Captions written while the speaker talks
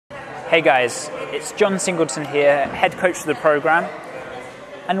Hey guys, it's John Singleton here, head coach for the program.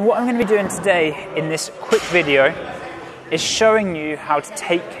 And what I'm going to be doing today in this quick video is showing you how to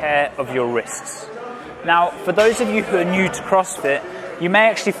take care of your wrists. Now, for those of you who are new to CrossFit, you may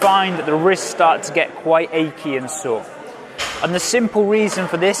actually find that the wrists start to get quite achy and sore. And the simple reason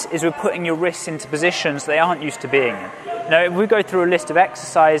for this is we're putting your wrists into positions they aren't used to being in. Now, if we go through a list of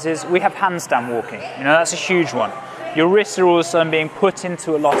exercises, we have handstand walking. That's a huge one. Your wrists are all of a sudden being put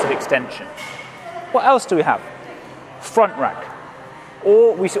into a lot of extension. What else do we have? Front rack.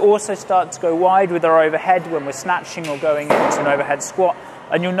 Or we also start to go wide with our overhead when we're snatching or going into an overhead squat.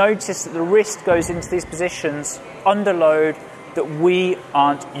 And you'll notice that the wrist goes into these positions under load that we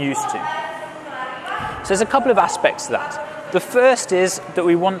aren't used to. So there's a couple of aspects to that. The first is that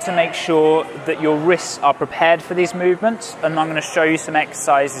we want to make sure that your wrists are prepared for these movements, and I'm going to show you some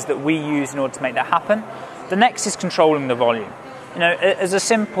exercises that we use in order to make that happen. The next is controlling the volume. As a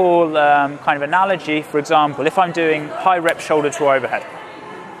simple kind of analogy, for example, if I'm doing high rep shoulder to overhead,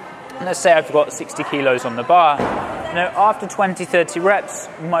 and let's say I've got 60 kilos on the bar, after 20-30 reps,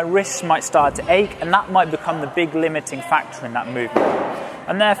 my wrists might start to ache, and that might become the big limiting factor in that movement.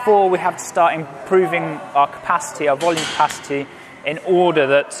 And therefore, we have to start improving our capacity, our volume capacity, in order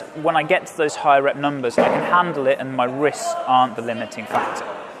that when I get to those high rep numbers, I can handle it and my wrists aren't the limiting factor.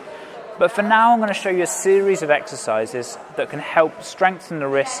 But for now, I'm going to show you a series of exercises that can help strengthen the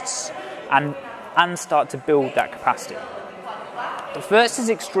wrists and start to build that capacity. The first is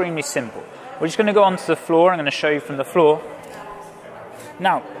extremely simple. We're just going to go onto the floor. I'm going to show you from the floor.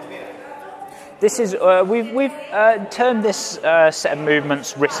 Now, this is we've termed this set of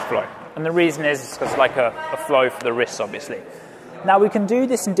movements wrist flow, and the reason is it's because like a flow for the wrists, obviously. Now we can do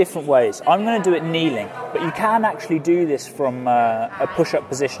this in different ways. I'm going to do it kneeling, but you can actually do this from a push-up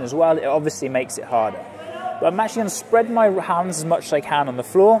position as well. It obviously makes it harder. But I'm actually going to spread my hands as much as I can on the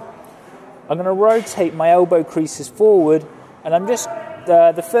floor. I'm going to rotate my elbow creases forward, and I'm just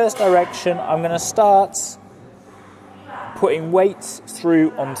the first direction. I'm going to start putting weight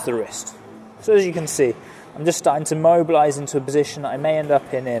through onto the wrist. So as you can see, I'm just starting to mobilize into a position that I may end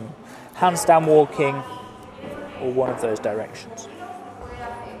up in handstand walking or one of those directions.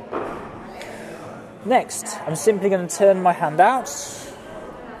 Next, I'm simply going to turn my hand out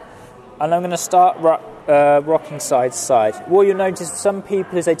and I'm going to start rocking side to side. What you'll notice some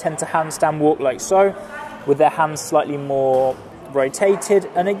people is they tend to handstand walk like so, with their hands slightly more rotated,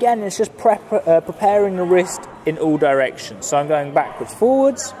 and again it's just preparing the wrist in all directions. So I'm going backwards,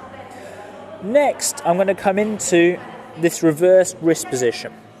 forwards. Next, I'm going to come into this reversed wrist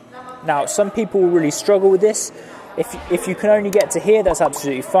position. Now, some people will really struggle with this. If you can only get to here, that's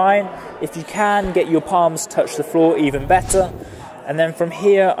absolutely fine. If you can get your palms touch the floor, even better. And then from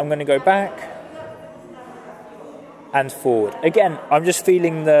here, I'm going to go back and forward. Again, I'm just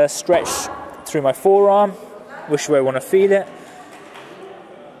feeling the stretch through my forearm, which way I want to feel it.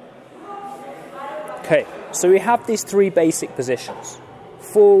 Okay, so we have these three basic positions: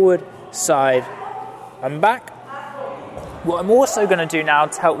 forward, side and back. What I'm also going to do now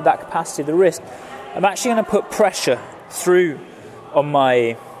to help with that capacity of the wrist, I'm actually going to put pressure through on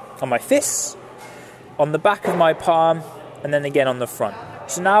my fists, on the back of my palm, and then again on the front.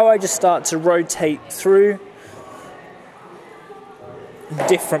 So now I just start to rotate through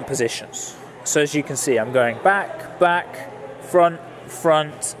different positions. So as you can see, I'm going back, back, front,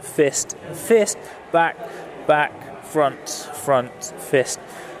 front, fist, fist, back, back, front, fist,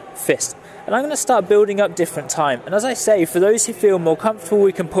 fist. And I'm going to start building up different time. And as I say, for those who feel more comfortable,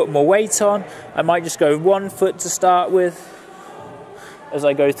 we can put more weight on. I might just go 1 foot to start with as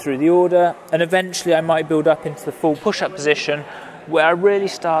I go through the order. And eventually I might build up into the full push-up position where I really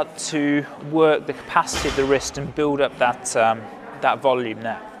start to work the capacity of the wrist and build up that volume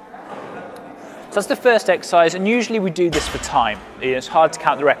there. So that's the first exercise, and usually we do this for time. It's hard to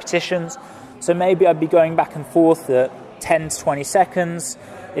count the repetitions. So maybe I'd be going back and forth at 10 to 20 seconds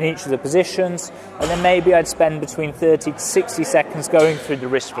in each of the positions, and then maybe I'd spend between 30 to 60 seconds going through the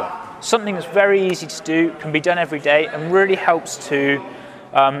wrist flow. Something that's very easy to do, can be done every day, and really helps to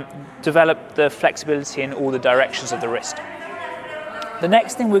develop the flexibility in all the directions of the wrist. The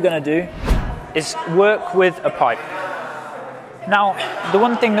next thing we're going to do is work with a pipe. Now, the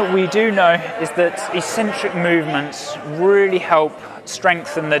one thing that we do know is that eccentric movements really help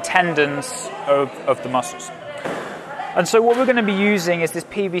strengthen the tendons of the muscles. And so what we're going to be using is this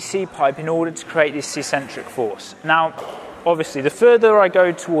PVC pipe in order to create this eccentric force. Now, obviously, the further I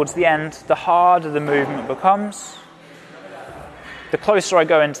go towards the end, the harder the movement becomes. The closer I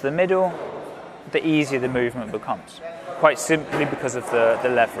go into the middle, the easier the movement becomes, quite simply because of the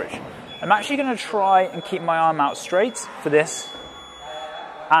leverage. I'm actually going to try and keep my arm out straight for this.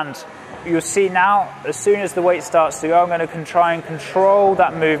 And you'll see now, as soon as the weight starts to go, I'm going to try and control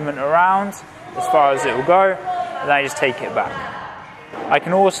that movement around as far as it will go, and then I just take it back. I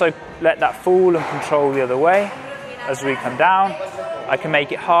can also let that fall and control the other way as we come down. I can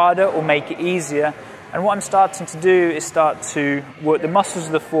make it harder or make it easier. And what I'm starting to do is start to work the muscles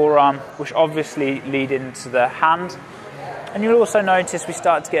of the forearm, which obviously lead into the hand. And you'll also notice we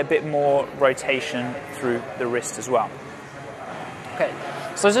start to get a bit more rotation through the wrist as well. Okay,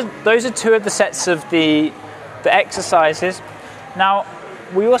 so those are two of the sets of the exercises. Now,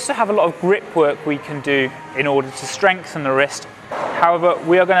 we also have a lot of grip work we can do in order to strengthen the wrist. However,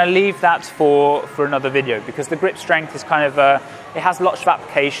 we are going to leave that for another video, because the grip strength is kind of, it has lots of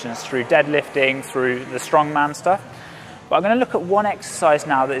applications through deadlifting, through the strongman stuff. But I'm going to look at one exercise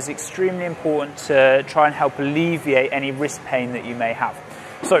now that is extremely important to try and help alleviate any wrist pain that you may have.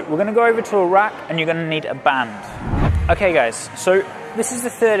 So we're going to go over to a rack, and you're going to need a band. Okay guys, so this is the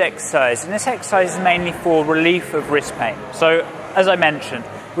third exercise, and this exercise is mainly for relief of wrist pain. So as I mentioned,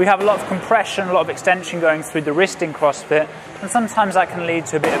 we have a lot of compression, a lot of extension going through the wrist in CrossFit, and sometimes that can lead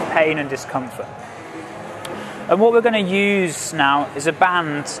to a bit of pain and discomfort. And what we're going to use now is a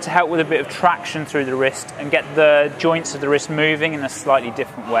band to help with a bit of traction through the wrist and get the joints of the wrist moving in a slightly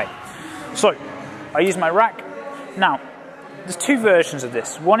different way. So I use my rack. Now, there's two versions of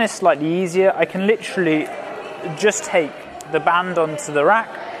this. One is slightly easier. I can literally just take the band onto the rack,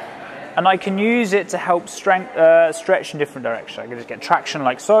 and I can use it to help stretch in different directions. I can just get traction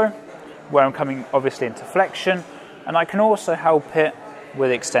like so, where I'm coming obviously into flexion, and I can also help it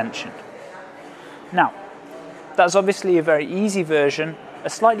with extension. Now, that's obviously a very easy version. A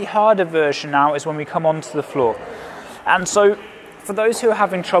slightly harder version now is when we come onto the floor. And so, for those who are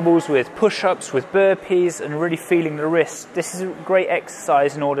having troubles with push-ups, with burpees, and really feeling the wrist, this is a great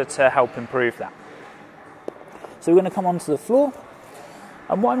exercise in order to help improve that. So we're going to come onto the floor,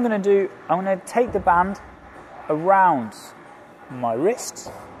 and what I'm going to do, I'm going to take the band around my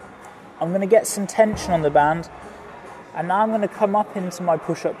wrist. I'm going to get some tension on the band, and now I'm going to come up into my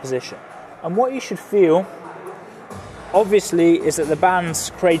push-up position. And what you should feel, obviously, is that the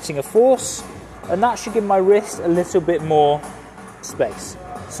band's creating a force, and that should give my wrist a little bit more space.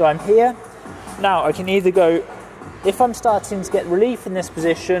 So I'm here. Now I can either go, if I'm starting to get relief in this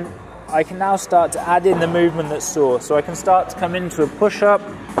position, I can now start to add in the movement that's sore. So I can start to come into a push-up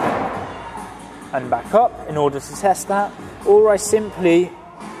and back up in order to test that. Or I simply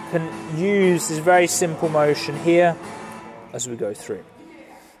can use this very simple motion here as we go through.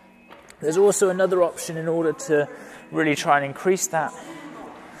 There's also another option in order to really try and increase that,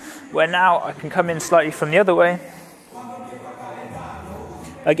 where now I can come in slightly from the other way.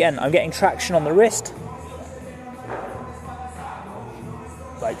 Again, I'm getting traction on the wrist,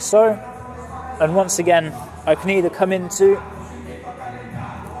 like so, and once again I can either come into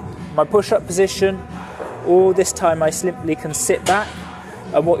my push-up position, or this time I simply can sit back,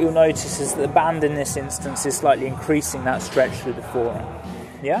 and what you'll notice is that the band in this instance is slightly increasing that stretch through the forearm.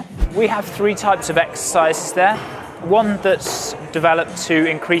 Yeah? We have three types of exercises there. One that's developed to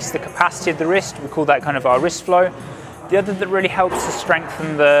increase the capacity of the wrist, we call that kind of our wrist flow. The other that really helps to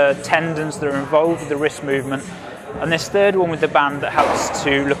strengthen the tendons that are involved with the wrist movement. And this third one with the band that helps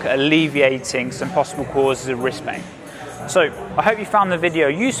to look at alleviating some possible causes of wrist pain. So I hope you found the video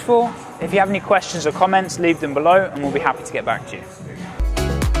useful. If you have any questions or comments, leave them below and we'll be happy to get back to you.